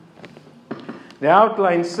The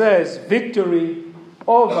outline says, victory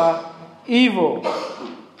over evil.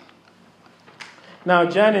 Now,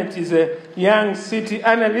 Janet is a young city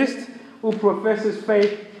analyst who professes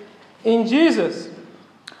faith in Jesus.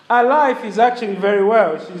 Her life is actually very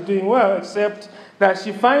well. She's doing well, except that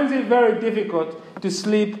she finds it very difficult to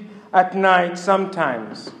sleep at night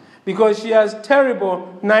sometimes because she has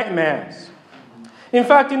terrible nightmares. In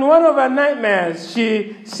fact, in one of her nightmares,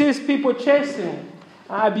 she sees people chasing,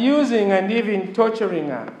 abusing, and even torturing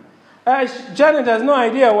her. Janet has no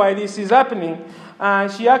idea why this is happening.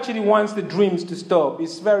 She actually wants the dreams to stop.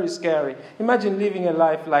 It's very scary. Imagine living a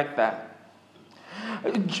life like that.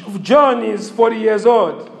 John is 40 years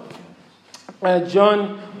old.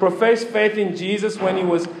 John professed faith in Jesus when he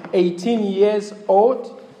was 18 years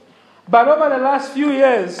old. But over the last few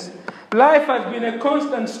years, life has been a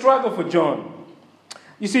constant struggle for John.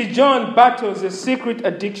 You see, John battles a secret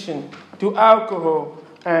addiction to alcohol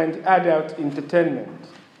and adult entertainment.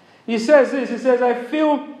 He says this, he says, I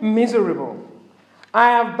feel miserable. I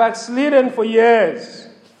have backslidden for years.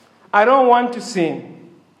 I don't want to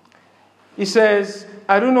sin. He says,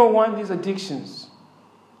 I do not want these addictions.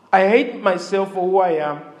 I hate myself for who I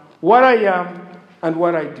am, and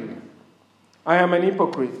what I do. I am an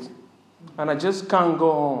hypocrite, and I just can't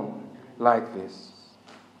go on like this.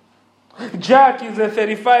 Jack is a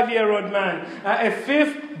 35-year-old man. A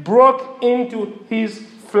thief broke into his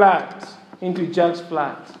flat, into Jack's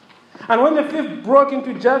flat. And when the thief broke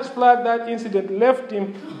into Jack's flat, that incident left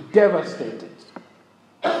him devastated.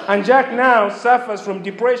 And Jack now suffers from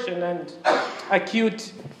depression and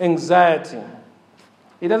acute anxiety.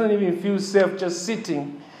 He doesn't even feel safe just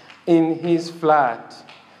sitting in his flat.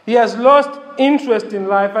 He has lost interest in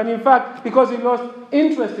life, and in fact, because he lost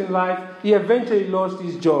interest in life, he eventually lost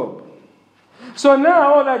his job. So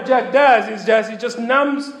now all that Jack does is he just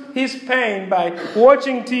numbs his pain by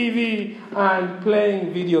watching TV and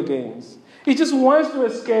playing video games. He just wants to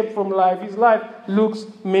escape from life. His life looks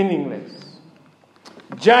meaningless.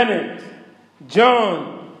 Janet,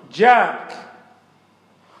 John, Jack,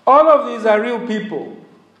 all of these are real people.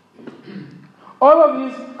 All of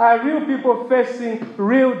these are real people facing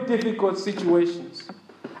real difficult situations.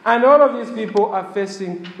 And all of these people are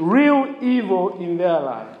facing real evil in their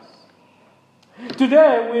lives.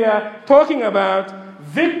 Today we are talking about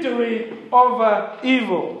victory over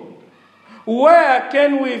evil. Where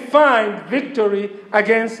can we find victory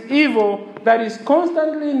against evil that is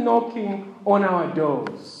constantly knocking on our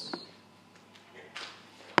doors?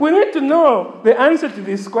 We need to know the answer to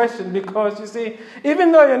this question because, you see,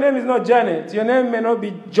 even though your name is not Janet, your name may not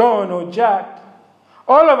be John or Jack,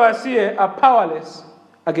 all of us here are powerless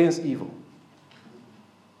against evil.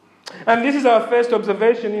 And this is our first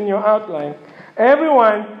observation in your outline.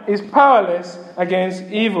 Everyone is powerless against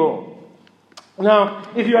evil. Now,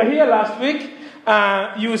 if you are here last week,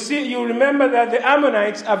 you remember that the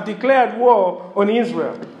Ammonites have declared war on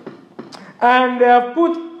Israel. And they have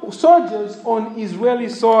put soldiers on Israeli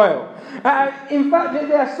soil. In fact,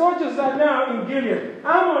 their soldiers are now in Gilead.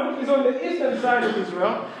 Ammon is on the eastern side of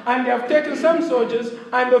Israel, and they have taken some soldiers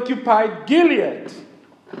and occupied Gilead.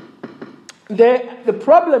 The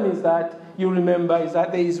problem is that, you remember, is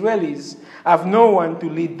that the Israelis have no one to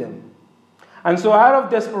lead them. And so out of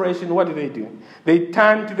desperation, what do? They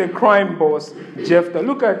turn to the crime boss, Jephthah.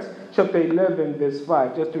 Look at chapter 11, verse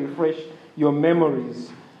 5, just to refresh your memories.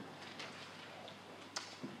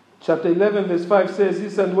 Chapter 11, verse 5 says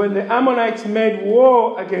this, and when the Ammonites made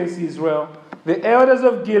war against Israel, the elders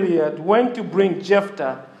of Gilead went to bring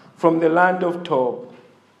Jephthah from the land of Tob.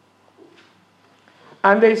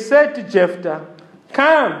 And they said to Jephthah,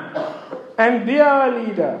 come and be our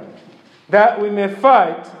leader, that we may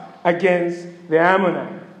fight against the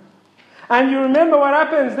Ammonites. And you remember what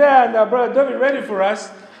happens there, and our brother David read it for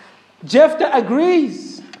us. Jephthah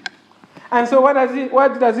agrees. And so what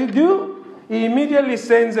does he do? He immediately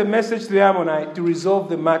sends a message to the Ammonite to resolve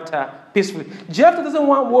the matter peacefully. Jephthah doesn't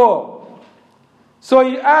want war. So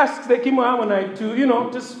he asks the king of Ammonite to,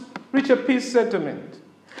 just reach a peace settlement.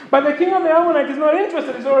 But the king of the Ammonite is not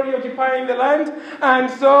interested. He's already occupying the land. And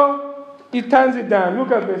so he turns it down.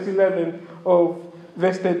 Look at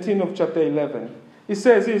verse 13 of chapter 11. He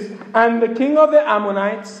says this, and the king of the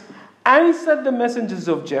Ammonites answered the messengers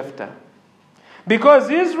of Jephthah, because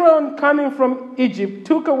Israel coming from Egypt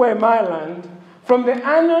took away my land, from the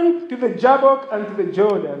Arnon to the Jabbok and to the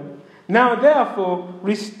Jordan. Now therefore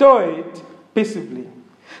restore it peaceably.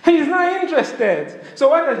 He is not interested. So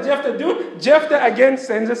what does Jephthah do? Jephthah again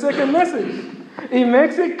sends a second message. He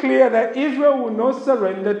makes it clear that Israel will not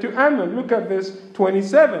surrender to Ammon. Look at verse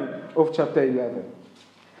 27 of chapter 11.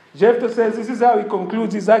 Jephthah says, this is how he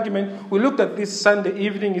concludes his argument. We looked at this Sunday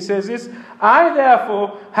evening. He says this, I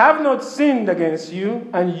therefore have not sinned against you,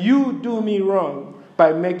 and you do me wrong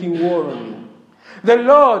by making war on me. The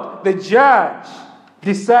Lord, the judge,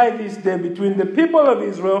 decide this day between the people of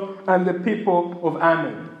Israel and the people of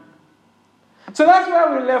Ammon. So that's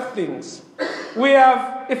where we left things. We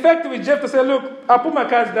have effectively Jephthah said, look, I'll put my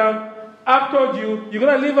cards down. I've told you, you're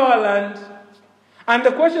going to leave our land. And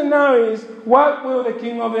the question now is, what will the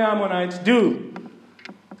king of the Ammonites do?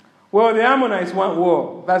 Well, the Ammonites want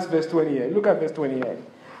war. That's verse 28. Look at verse 28.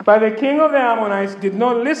 But the king of the Ammonites did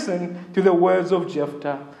not listen to the words of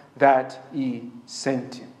Jephthah that he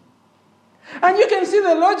sent him. And you can see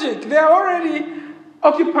the logic. They are already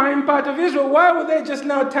occupying part of Israel. Why would they just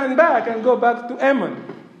now turn back and go back to Ammon?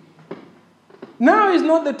 Now is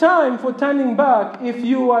not the time for turning back if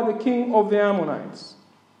you are the king of the Ammonites.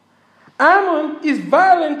 Ammon is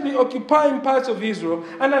violently occupying parts of Israel.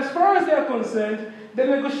 And as far as they are concerned, the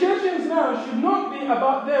negotiations now should not be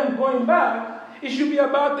about them going back. It should be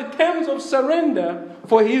about the terms of surrender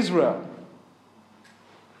for Israel.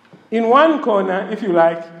 In one corner, if you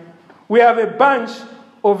like, we have a bunch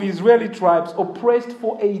of Israeli tribes oppressed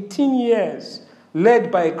for 18 years,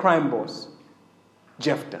 led by a crime boss,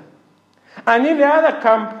 Jephthah. And in the other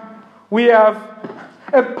camp, we have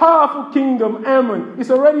a powerful kingdom, Ammon. It's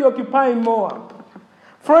already occupying Moab.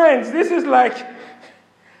 Friends, this is like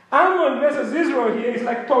Ammon versus Israel here. It's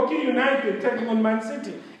like Torquay United taking on Man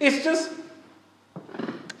City. It's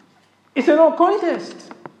a no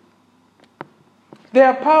contest. They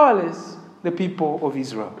are powerless, the people of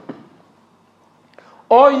Israel.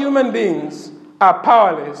 All human beings are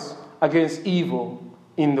powerless against evil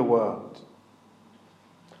in the world.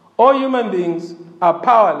 All human beings are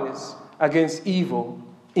powerless against evil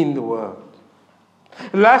in the world.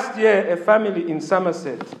 Last year, a family in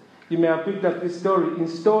Somerset, you may have picked up this story,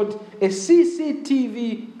 installed a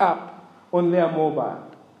CCTV app on their mobile.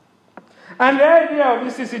 And the idea of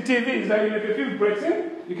this CCTV is that if a thief breaks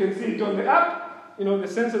in, you can see it on the app. The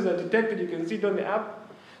sensors are detected, you can see it on the app.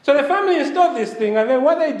 So the family installed this thing, and then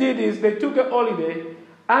what they did is they took a holiday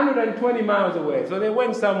 120 miles away. So they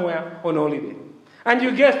went somewhere on holiday. And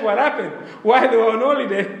you guessed what happened. While they were on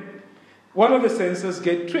holiday, one of the sensors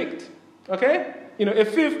get tricked. Okay? A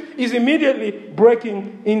thief is immediately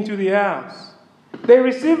breaking into the house. They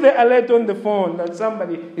receive the alert on the phone that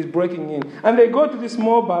somebody is breaking in. And they go to this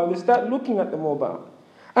mobile, they start looking at the mobile.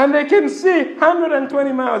 And they can see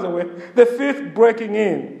 120 miles away the thief breaking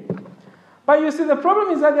in. But you see, the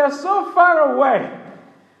problem is that they are so far away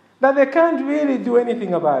that they can't really do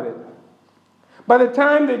anything about it. By the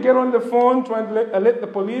time they get on the phone trying to alert the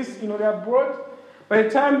police, they are brought. By the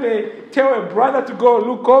time they tell a brother to go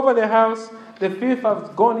look over the house, the thief has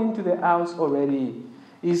gone into the house already.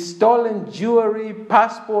 He's stolen jewelry,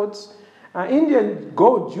 passports, Indian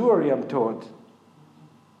gold jewelry, I'm told.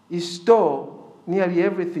 He stole nearly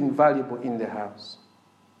everything valuable in the house.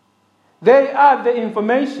 They had the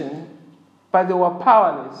information, but they were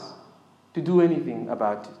powerless to do anything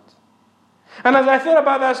about it. And as I thought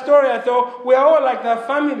about that story, I thought, we are all like that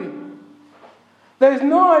family. There is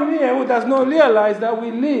no one here who does not realize that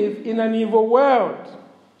we live in an evil world.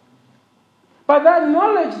 But that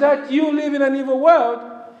knowledge that you live in an evil world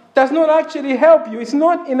does not actually help you. It's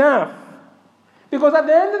not enough. Because at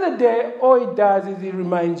the end of the day, all it does is it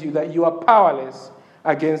reminds you that you are powerless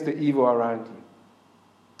against the evil around you.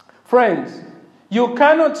 Friends, you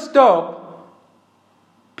cannot stop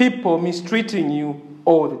people mistreating you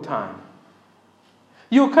all the time.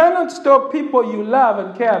 You cannot stop people you love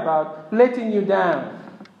and care about letting you down.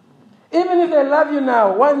 Even if they love you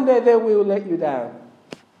now, one day they will let you down.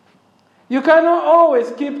 You cannot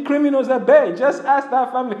always keep criminals at bay. Just ask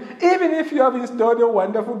that family. Even if you have installed a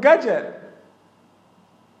wonderful gadget.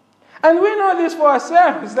 And we know this for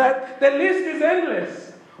ourselves, that the list is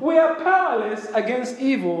endless. We are powerless against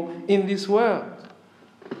evil in this world.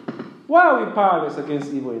 Why are we powerless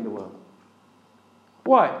against evil in the world?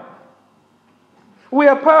 Why? We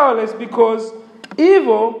are powerless because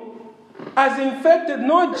evil has infected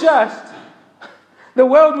not just the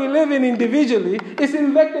world we live in individually, it's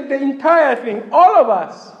infected the entire thing, all of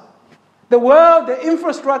us. The world, the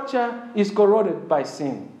infrastructure is corroded by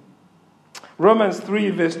sin. Romans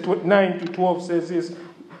 3 verse 9 to 12 says this.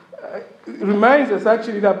 It reminds us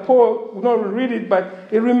actually that Paul, will not read it, but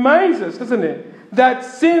it reminds us, doesn't it, that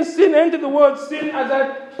sin entered the world, sin has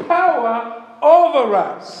had power over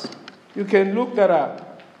us. You can look that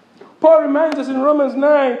up. Paul reminds us in Romans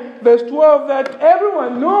 9, verse 12, that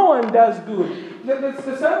no one does good.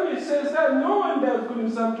 The psalmist says that no one does good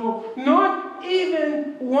in Psalm 12. Not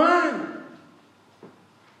even one.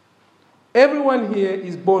 Everyone here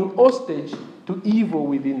is born hostage to evil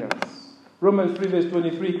within us. Romans 3 verse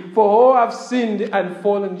 23, for all have sinned and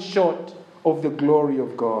fallen short of the glory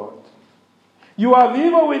of God. You have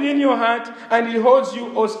evil within your heart and it holds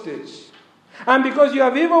you hostage. And because you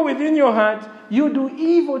have evil within your heart, you do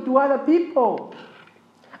evil to other people.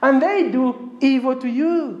 And they do evil to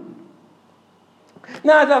you.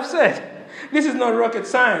 Now, as I've said, this is not rocket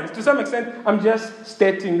science. To some extent, I'm just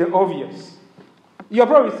stating the obvious. You're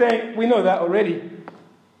probably saying, we know that already.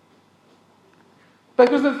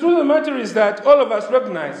 Because the truth of the matter is that all of us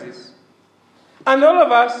recognize this. And all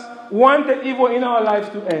of us want the evil in our lives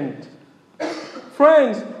to end.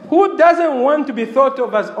 Friends, who doesn't want to be thought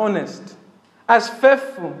of as honest, as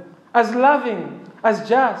faithful, as loving, as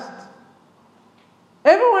just?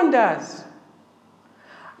 Everyone does.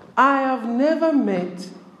 I have never met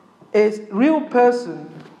a real person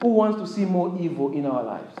who wants to see more evil in our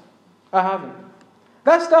lives. I haven't.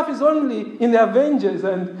 That stuff is only in the Avengers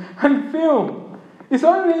and film. It's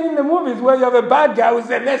only in the movies where you have a bad guy who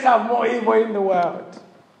says, let's have more evil in the world.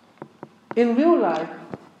 In real life,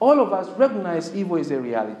 all of us recognize evil is a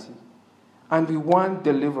reality. And we want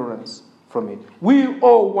deliverance from it. We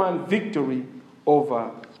all want victory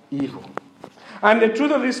over evil. And the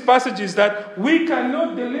truth of this passage is that we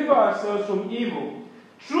cannot deliver ourselves from evil.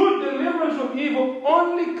 True deliverance from evil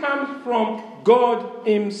only comes from God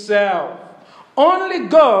Himself. Only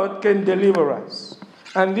God can deliver us.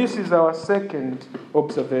 And this is our second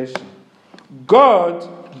observation.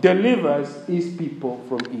 God delivers His people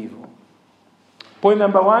from evil. Point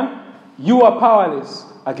number 1, you are powerless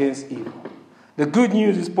against evil. The good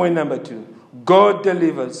news is point number 2. God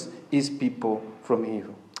delivers His people from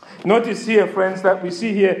evil. Notice here, friends, that we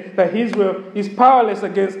see here that Israel is powerless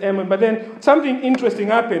against Ammon. But then something interesting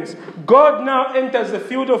happens. God now enters the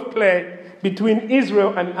field of play between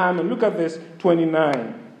Israel and Ammon. Look at verse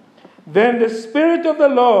 29. Then the Spirit of the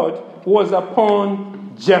Lord was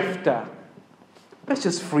upon Jephthah. Let's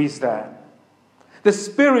just freeze that. The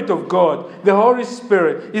Spirit of God, the Holy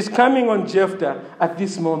Spirit, is coming on Jephthah at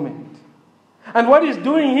this moment. And what he's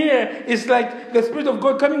doing here is like the Spirit of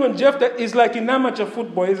God coming on Jephthah is like in amateur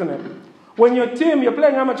football, isn't it? When you're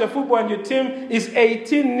playing amateur football and your team is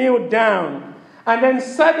 18-0 down, and then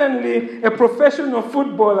suddenly a professional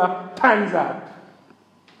footballer turns up.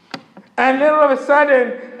 And then all of a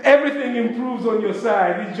sudden, everything improves on your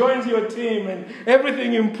side. He joins your team and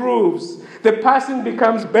everything improves. The passing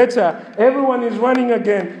becomes better. Everyone is running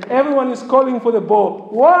again. Everyone is calling for the ball.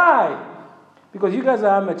 Why? Because you guys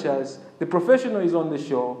are amateurs. The professional is on the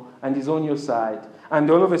show and is on your side. And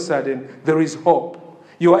all of a sudden, there is hope.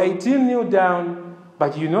 You are 18-0 down,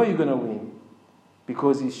 but you know you're going to win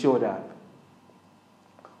because He showed up.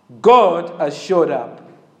 God has showed up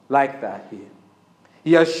like that here.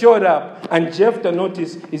 He has showed up, and Jephthah,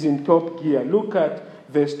 notice, is in top gear. Look at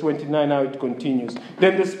verse 29, how it continues.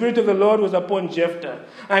 Then the Spirit of the Lord was upon Jephthah,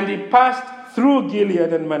 and he passed through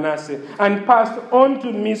Gilead and Manasseh, and passed on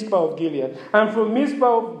to Mizpah of Gilead. And from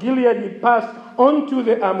Mizpah of Gilead he passed on to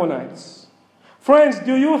the Ammonites. Friends,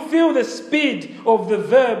 do you feel the speed of the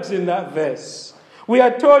verbs in that verse? We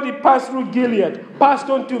are told he passed through Gilead, passed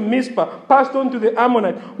on to Mizpah, passed on to the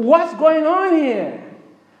Ammonites. What's going on here?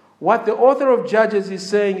 What the author of Judges is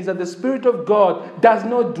saying is that the Spirit of God does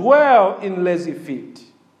not dwell in lazy feet.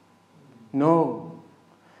 No.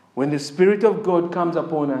 When the Spirit of God comes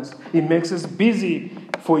upon us, He makes us busy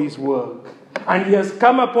for His work. And He has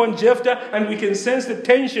come upon Jephthah, and we can sense the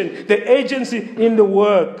tension, the agency in the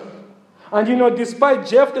work. And despite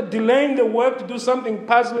Jephthah delaying the work to do something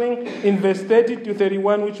puzzling in verse 30 to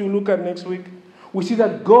 31, which we'll look at next week, we see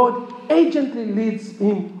that God agently leads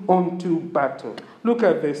him onto battle. Look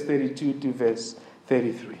at verse 32 to verse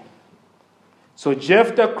 33. So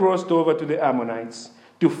Jephthah crossed over to the Ammonites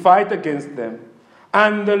to fight against them,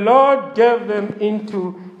 and the Lord gave them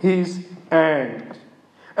into his hand.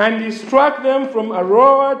 And he struck them from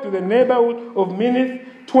Aroer to the neighborhood of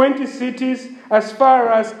Minnith, 20 cities, as far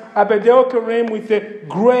as Abedel-Kerim, with a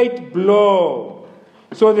great blow.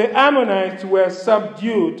 So the Ammonites were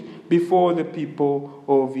subdued before the people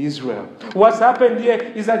of Israel. What's happened here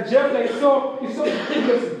is that Jephthah is so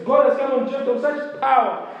because God has come on Jephthah with such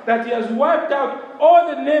power that he has wiped out all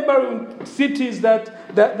the neighboring cities that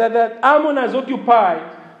Ammon has occupied,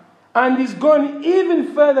 and he's gone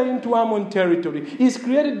even further into Ammon territory. He's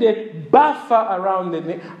created a buffer around the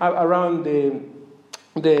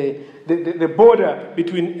border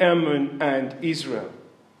between Ammon and Israel.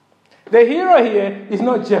 The hero here is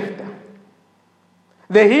not Jephthah.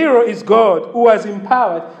 The hero is God, who has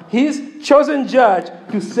empowered his chosen judge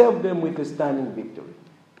to save them with a stunning victory.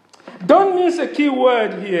 Don't miss a key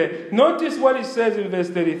word here. Notice what it says in verse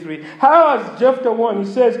 33. How as Jephthah won?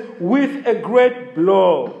 He says, with a great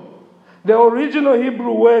blow. The original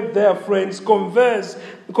Hebrew word there, friends, conveys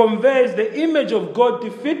the image of God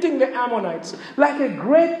defeating the Ammonites like a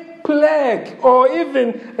great plague or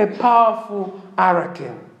even a powerful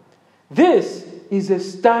hurricane. This is a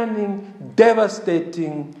stunning,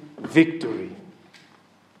 devastating victory.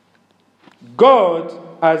 God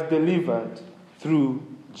has delivered through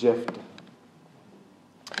Jephthah.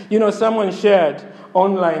 You know, someone shared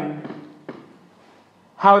online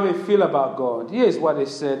how they feel about God. Here's what they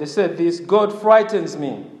said. They said this: God frightens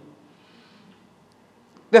me.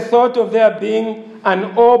 The thought of there being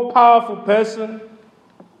an all-powerful person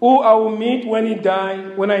who I will meet when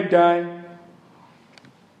I die,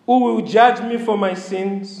 who will judge me for my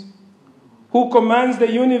sins, who commands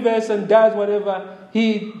the universe and does whatever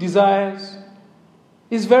he desires,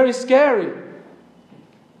 is very scary.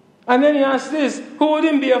 And then he asked this: who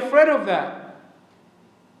wouldn't be afraid of that?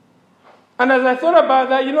 And as I thought about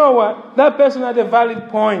that, you know what? That person had a valid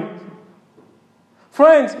point.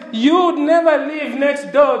 Friends, you would never live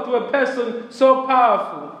next door to a person so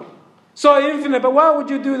powerful, so infinite. But why would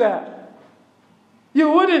you do that? You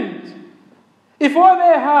wouldn't. If all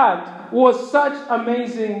they had was such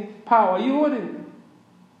amazing power, you wouldn't.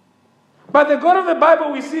 But the God of the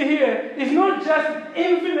Bible we see here is not just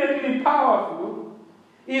infinitely powerful,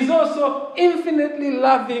 He's also infinitely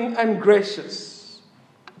loving and gracious.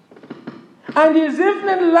 And He is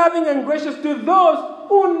infinitely loving and gracious to those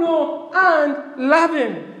who know and love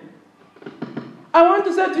Him. I want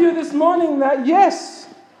to say to you this morning that yes,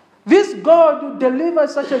 this God who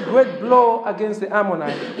delivers such a great blow against the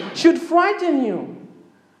Ammonites should frighten you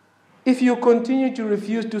if you continue to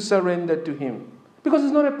refuse to surrender to Him. Because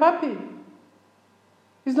He's not a puppy.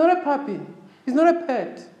 He's not a puppy. He's not a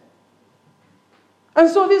pet. And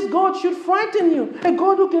so this God should frighten you. A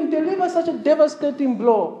God who can deliver such a devastating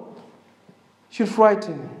blow should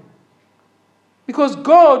frighten you. Because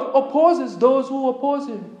God opposes those who oppose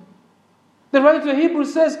Him. The writer of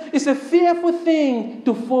Hebrews says it's a fearful thing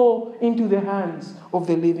to fall into the hands of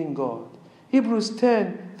the living God. Hebrews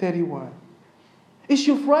 10:31. It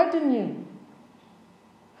should frighten you.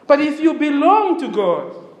 But if you belong to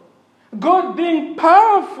God, God being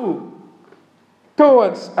powerful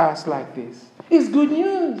towards us like this, is good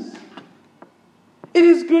news. It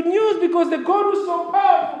is good news because the God who's so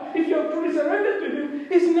powerful, if you have truly surrendered to Him,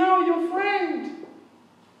 is now your friend.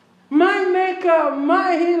 My Maker,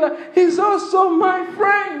 my Healer, He's also my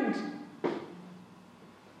friend.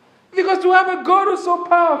 Because to have a God who's so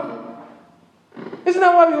powerful, isn't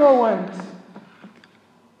that what we all want?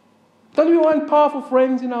 Don't we want powerful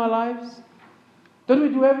friends in our lives? Don't we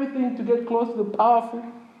do everything to get close to the powerful,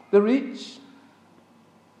 the rich?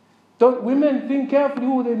 Don't women think carefully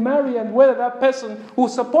who they marry and whether that person will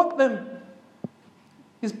support them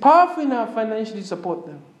is powerful enough financially to support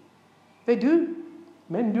them? They do.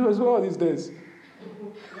 Men do as well these days.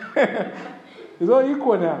 It's all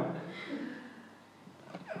equal now.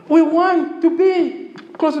 We want to be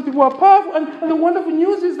close to people who are powerful. And the wonderful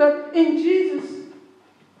news is that in Jesus,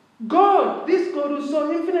 God, this God who is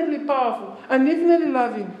so infinitely powerful and infinitely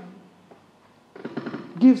loving,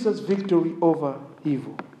 gives us victory over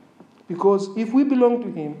evil. Because if we belong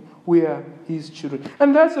to Him, we are His children.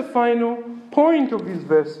 And that's the final point of these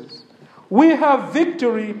verses. We have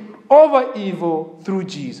victory over evil through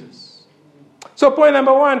Jesus. So point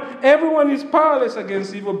number one, everyone is powerless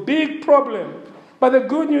against evil. Big problem. But the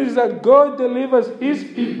good news is that God delivers His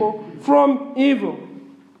people from evil.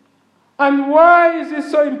 And why is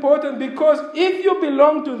this so important? Because if you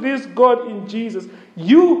belong to this God in Jesus,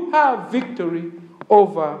 you have victory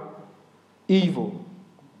over evil.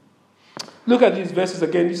 Look at these verses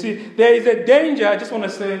again. You see, there is a danger, I just want to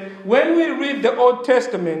say, when we read the Old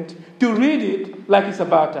Testament, to read it like it's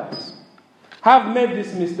about us. I've made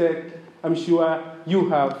this mistake. I'm sure you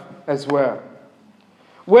have as well.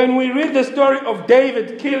 When we read the story of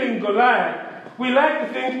David killing Goliath, we like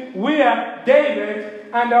to think we are David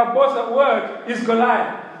and our boss at work is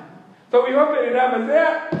Goliath. So we open it up and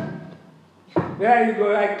say, there you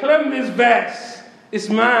go. I claim this verse. It's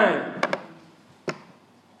mine.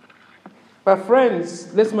 But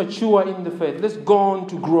friends, let's mature in the faith. Let's go on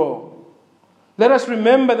to grow. Let us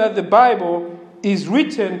remember that the Bible is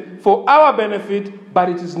written for our benefit, but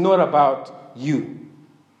it is not about you.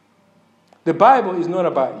 The Bible is not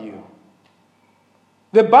about you.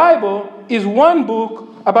 The Bible is one book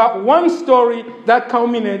about one story that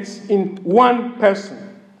culminates in one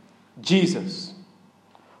person, Jesus.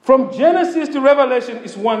 From Genesis to Revelation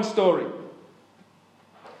is one story.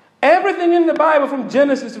 Everything in the Bible from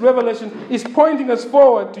Genesis to Revelation is pointing us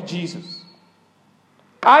forward to Jesus.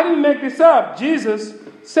 I didn't make this up. Jesus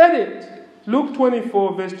said it. Luke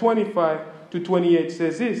 24, verse 25 to 28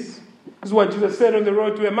 says this. This is what Jesus said on the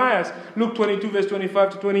road to Emmaus. Luke 22, verse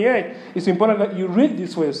 25 to 28. It's important that you read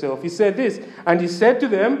this for yourself. He said this, and he said to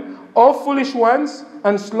them, O foolish ones,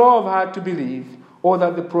 and slow of heart to believe all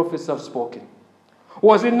that the prophets have spoken.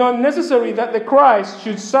 Was it not necessary that the Christ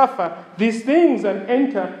should suffer these things and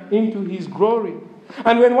enter into his glory?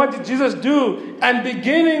 And when what did Jesus do? And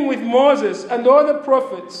beginning with Moses and all the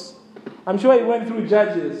prophets, I'm sure he went through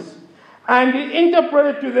Judges, and he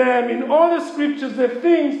interpreted to them in all the scriptures the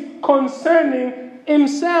things concerning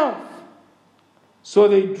himself. So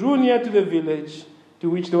they drew near to the village to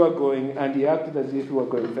which they were going, and he acted as if he were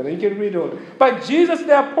going further. You can read on. But Jesus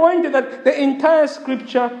there pointed that the entire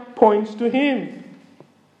scripture points to him.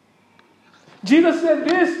 Jesus said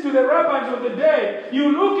this to the rabbis of the day.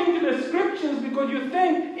 You look into the scriptures because you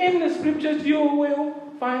think in the scriptures you will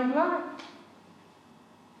find life.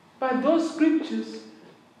 But those scriptures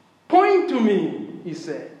point to me, he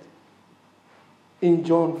said, in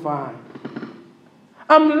John 5.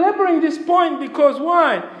 I'm laboring this point because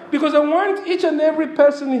why? Because I want each and every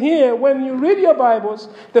person here, when you read your Bibles,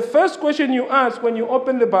 the first question you ask when you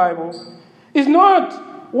open the Bible is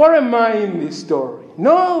not, what am I in this story?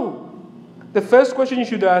 No. The first question you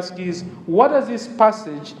should ask is, what does this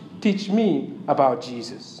passage teach me about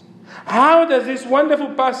Jesus? How does this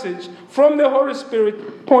wonderful passage from the Holy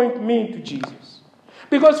Spirit point me to Jesus?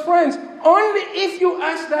 Because, friends, only if you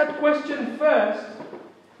ask that question first,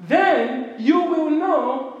 then you will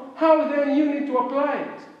know how then you need to apply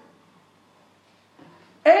it.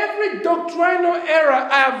 Every doctrinal error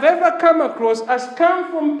I have ever come across has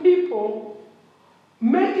come from people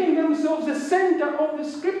making themselves the center of the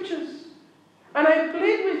scriptures. And I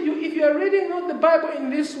plead with you, if you are reading not the Bible in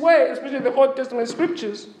this way, especially the Old Testament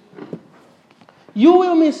scriptures, you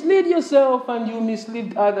will mislead yourself and you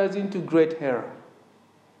mislead others into great error.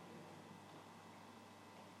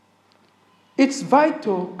 It's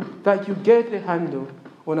vital that you get a handle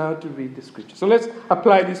on how to read the scripture. So let's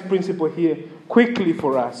apply this principle here quickly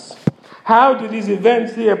for us. How do these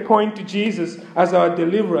events here point to Jesus as our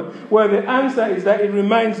deliverer? Well, the answer is that it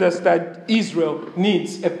reminds us that Israel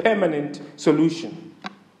needs a permanent solution.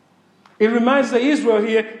 It reminds us that Israel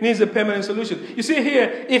here needs a permanent solution. You see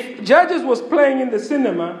here, if Judges was playing in the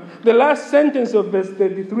cinema, the last sentence of verse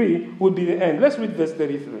 33 would be the end. Let's read verse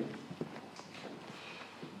 33.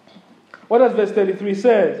 What does verse 33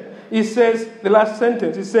 say? It says, the last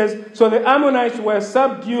sentence, it says, so the Ammonites were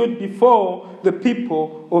subdued before the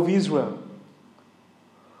people of Israel.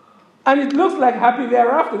 And it looks like happy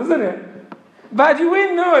thereafter, doesn't it? But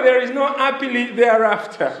we know there is no happily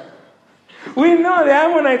thereafter. We know the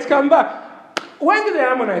Ammonites come back. When do the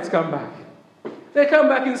Ammonites come back? They come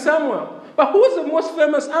back in Samuel. But who's the most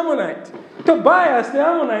famous Ammonite? Tobias, the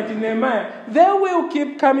Ammonite in Nehemiah. They will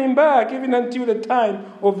keep coming back even until the time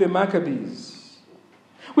of the Maccabees.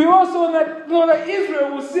 We also know that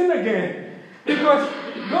Israel will sin again because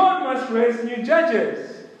God must raise new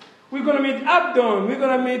judges. We're going to meet Abdon. We're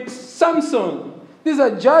going to meet Samson. These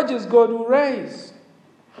are judges God will raise.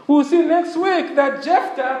 We'll see next week that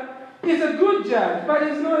Jephthah is a good judge, but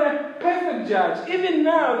he's not a perfect judge. Even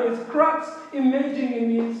now, there's cracks emerging in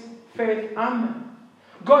his faith armor.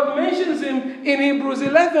 God mentions him in Hebrews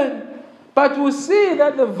 11. But we'll see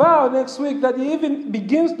that the vow next week that he even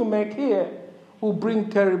begins to make here will bring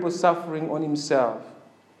terrible suffering on himself.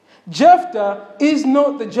 Jephthah is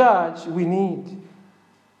not the judge we need.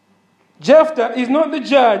 Jephthah is not the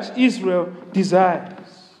judge Israel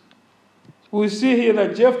desires. We see here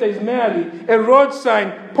that Jephthah is merely a road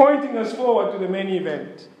sign pointing us forward to the main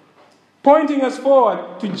event. Pointing us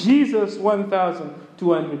forward to Jesus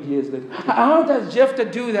 1,200 years later. How does Jephthah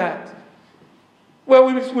do that? Well,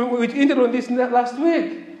 we hinted on this last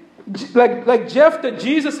week. Like Jephthah,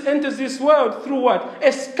 Jesus enters this world through what?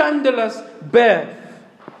 A scandalous birth.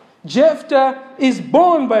 Jephthah is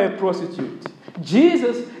born by a prostitute.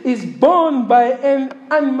 Jesus is born by an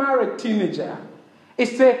unmarried teenager.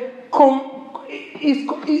 It's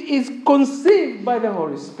conceived by the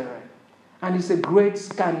Holy Spirit. And it's a great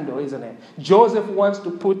scandal, isn't it? Joseph wants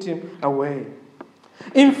to put him away.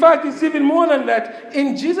 In fact, it's even more than that.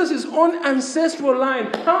 In Jesus' own ancestral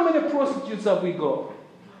line, how many prostitutes have we got?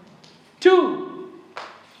 2.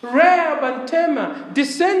 Rahab and Tamar,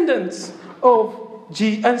 descendants of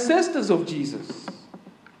ancestors of Jesus.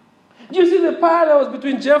 Do you see the parallels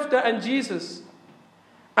between Jephthah and Jesus?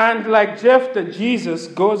 And like Jephthah, Jesus,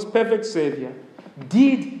 God's perfect Savior,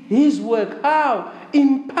 did his work. How?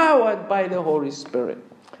 Empowered by the Holy Spirit.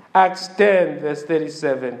 Acts 10, verse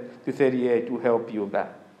 37 to 38 will help you with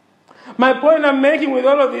that. My point I'm making with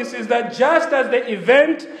all of this is that just as the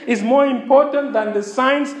event is more important than the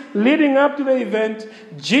signs leading up to the event,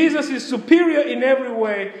 Jesus is superior in every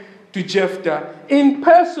way to Jephthah, in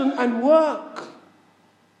person and work.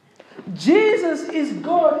 Jesus is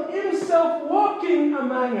God himself walking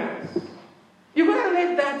among us. You've got to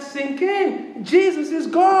let that sink in. Jesus is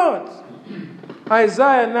God.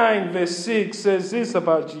 Isaiah 9 verse 6 says this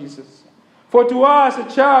about Jesus. For to us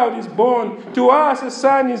a child is born, to us a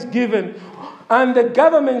son is given, and the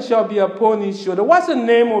government shall be upon his shoulder. What's the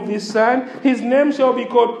name of this son? His name shall be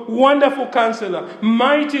called Wonderful Counselor,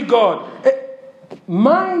 Mighty God.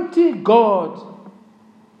 Mighty God,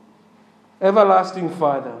 Everlasting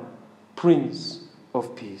Father, Prince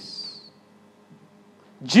of Peace.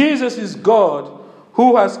 Jesus is God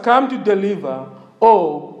who has come to deliver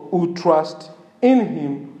all who trust in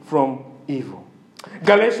him from evil.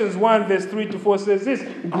 Galatians 1 verse 3 to 4 says this: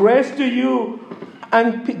 grace to you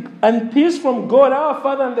and peace from God our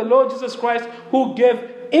Father and the Lord Jesus Christ, who gave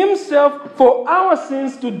himself for our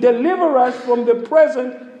sins to deliver us from the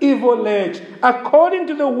present evil age, according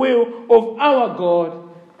to the will of our God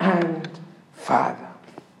and Father.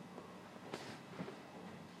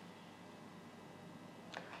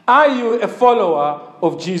 Are you a follower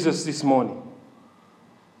of Jesus this morning?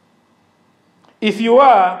 If you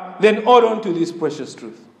are, then hold on to this precious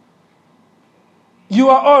truth. You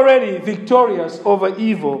are already victorious over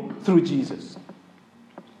evil through Jesus.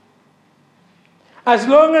 As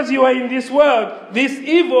long as you are in this world, this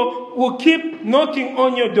evil will keep knocking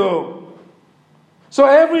on your door. So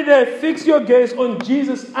every day, fix your gaze on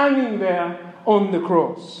Jesus hanging there on the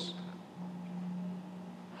cross.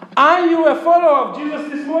 Are you a follower of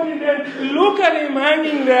Jesus this morning? Then look at him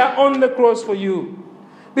hanging there on the cross for you.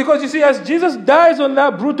 Because you see, as Jesus dies on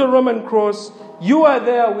that brutal Roman cross, you are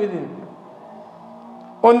there with him.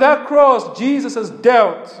 On that cross, Jesus has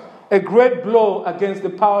dealt a great blow against the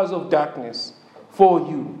powers of darkness for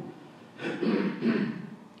you.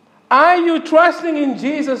 Are you trusting in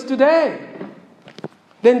Jesus today?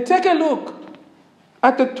 Then take a look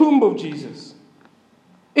at the tomb of Jesus.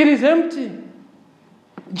 It is empty.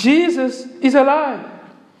 Jesus is alive.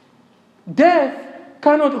 Death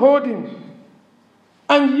cannot hold him.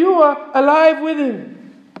 And you are alive with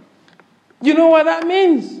him. You know what that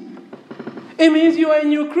means? It means you are a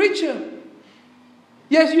new creature.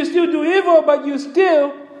 Yes, you still do evil, but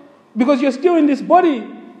because you're still in this body.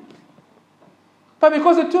 But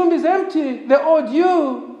because the tomb is empty, the old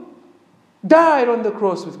you died on the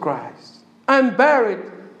cross with Christ and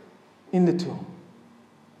buried in the tomb.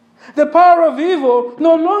 The power of evil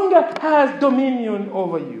no longer has dominion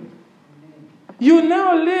over you. You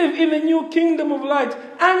now live in the new kingdom of light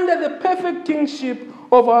under the perfect kingship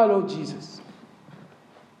of our Lord Jesus.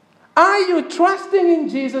 Are you trusting in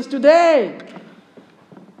Jesus today?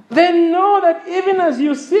 Then know that even as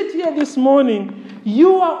you sit here this morning,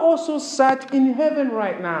 you are also sat in heaven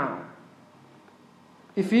right now.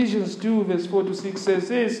 Ephesians 2 verse 4 to 6 says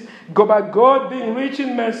this: But God, being rich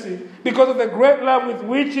in mercy, because of the great love with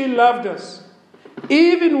which he loved us,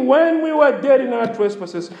 even when we were dead in our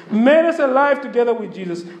trespasses, made us alive together with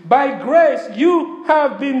Jesus. By grace you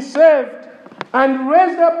have been saved, and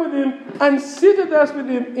raised up with him, and seated us with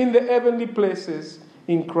him in the heavenly places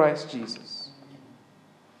in Christ Jesus.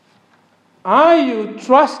 Are you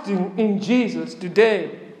trusting in Jesus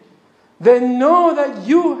today? Then know that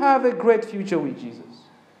you have a great future with Jesus.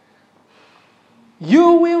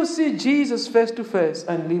 You will see Jesus face to face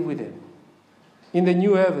and live with him in the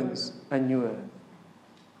new heavens and new earth.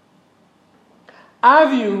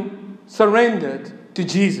 Have you surrendered to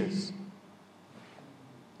Jesus?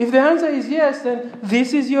 If the answer is yes, then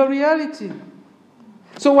this is your reality.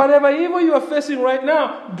 So whatever evil you are facing right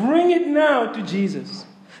now, bring it now to Jesus.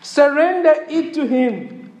 Surrender it to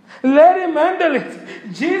him. Let him handle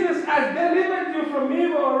it. Jesus has delivered you from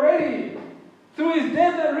evil already through his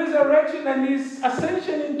death and resurrection and his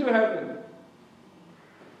ascension into heaven.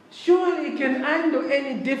 Surely he can handle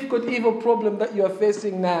any difficult evil problem that you are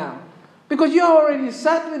facing now, because you are already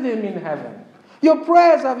sat with him in heaven. Your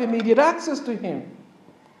prayers have immediate access to him.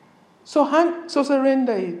 So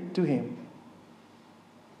surrender it to him.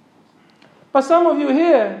 But some of you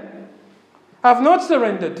here have not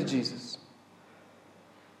surrendered to Jesus.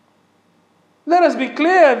 Let us be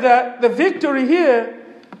clear that the victory here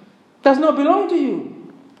does not belong to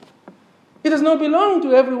you. It does not belong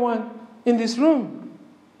to everyone in this room.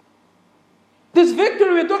 This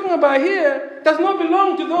victory we're talking about here does not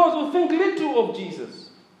belong to those who think little of Jesus.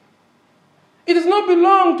 It does not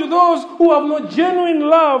belong to those who have no genuine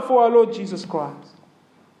love for our Lord Jesus Christ.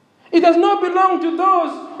 It does not belong to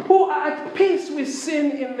those who are at peace with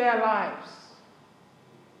sin in their lives.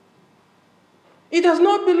 It does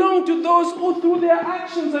not belong to those who, through their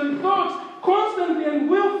actions and thoughts, constantly and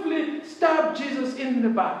willfully stab Jesus in the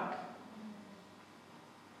back.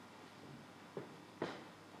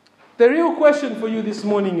 The real question for you this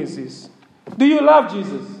morning is this: do you love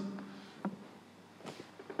Jesus?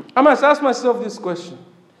 I must ask myself this question.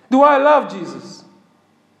 Do I love Jesus?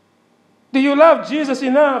 Do you love Jesus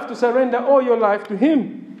enough to surrender all your life to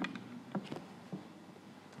Him?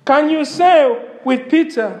 Can you say with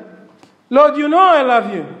Peter, Lord, you know I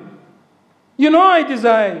love you. You know I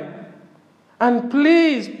desire you. And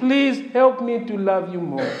please, please help me to love you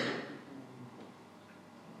more.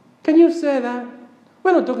 Can you say that?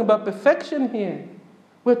 We're not talking about perfection here.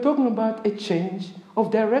 We're talking about a change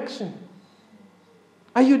of direction.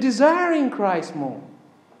 Are you desiring Christ more?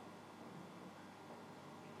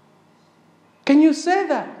 Can you say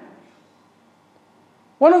that?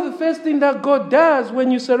 One of the first things that God does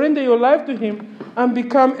when you surrender your life to Him and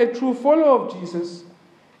become a true follower of Jesus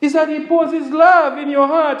is that He pours His love in your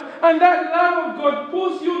heart, and that love of God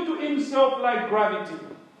pulls you to Himself like gravity.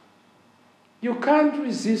 You can't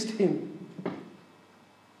resist Him.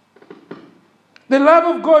 The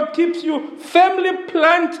love of God keeps you firmly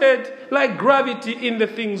planted like gravity in the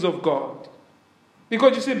things of God.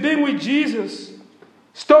 Because you see, being with Jesus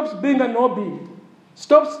stops being an hobby,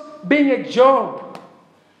 stops being a job.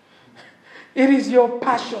 It is your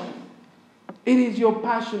passion. It is your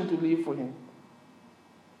passion to live for Him.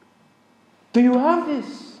 Do you have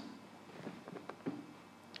this?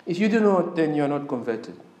 If you do not, then you are not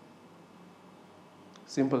converted.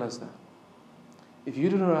 Simple as that. If you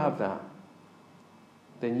do not have that,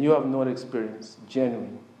 then you have not experienced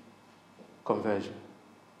genuine conversion.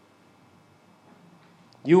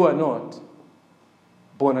 You are not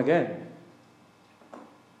born again.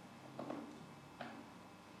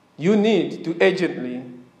 You need to urgently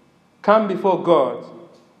come before God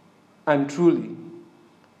and truly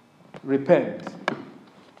repent.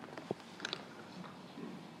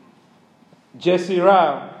 Jesse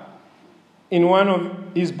Rao, in one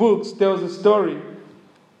of his books, tells a story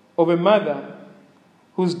of a mother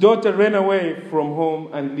whose daughter ran away from home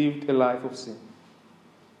and lived a life of sin.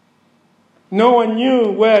 No one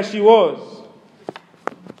knew where she was.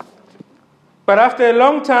 But after a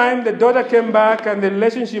long time, the daughter came back and the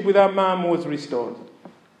relationship with her mom was restored.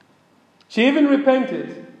 She even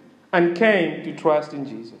repented and came to trust in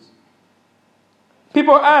Jesus.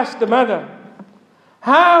 People asked the mother,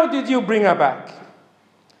 "How did you bring her back?"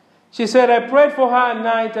 She said, "I prayed for her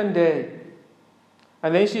night and day."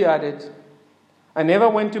 And then she added, "I never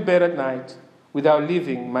went to bed at night without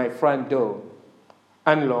leaving my front door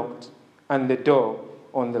unlocked and the door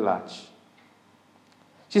on the latch."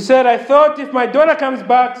 She said, "I thought if my daughter comes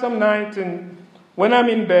back some night and when I'm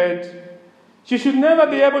in bed, she should never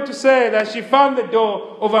be able to say that she found the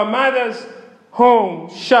door of her mother's home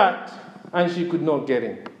shut and she could not get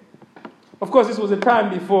in." Of course, this was a time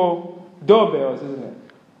before doorbells, isn't it?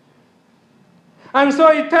 And so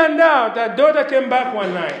it turned out that daughter came back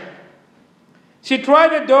one night. She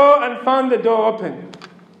tried the door and found the door open.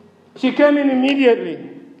 She came in immediately,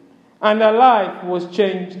 and her life was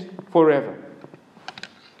changed forever.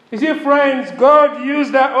 You see, friends, God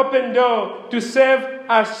used that open door to save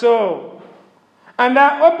our soul. And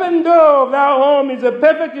that open door of that home is a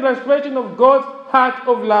perfect illustration of God's heart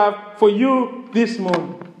of love for you this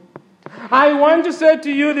morning. I want to say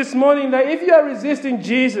to you this morning that if you are resisting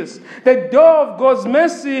Jesus, the door of God's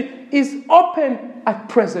mercy is open at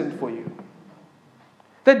present for you.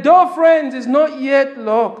 The door, friends, is not yet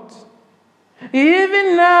locked.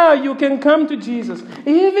 Even now, you can come to Jesus.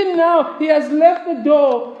 Even now, He has left the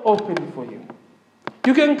door open for you.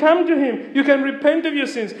 You can come to Him. You can repent of your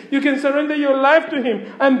sins. You can surrender your life to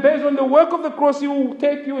Him. And based on the work of the cross, He will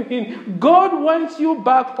take you in. God wants you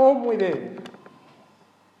back home with Him.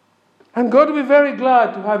 And God will be very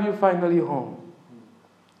glad to have you finally home.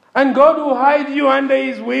 And God will hide you under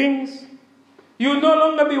His wings. You will no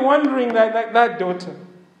longer be wandering like that daughter.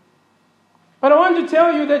 But I want to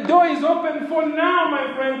tell you, the door is open for now,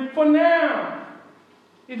 my friend, for now.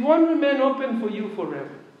 It won't remain open for you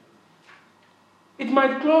forever. It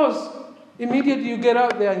might close immediately you get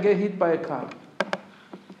out there and get hit by a car.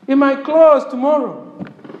 It might close tomorrow.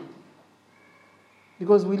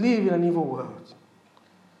 Because we live in an evil world.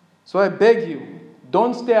 So I beg you,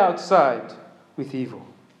 don't stay outside with evil.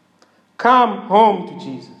 Come home to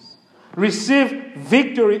Jesus. Receive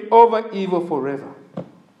victory over evil forever.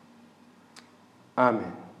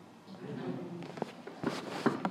 Amen.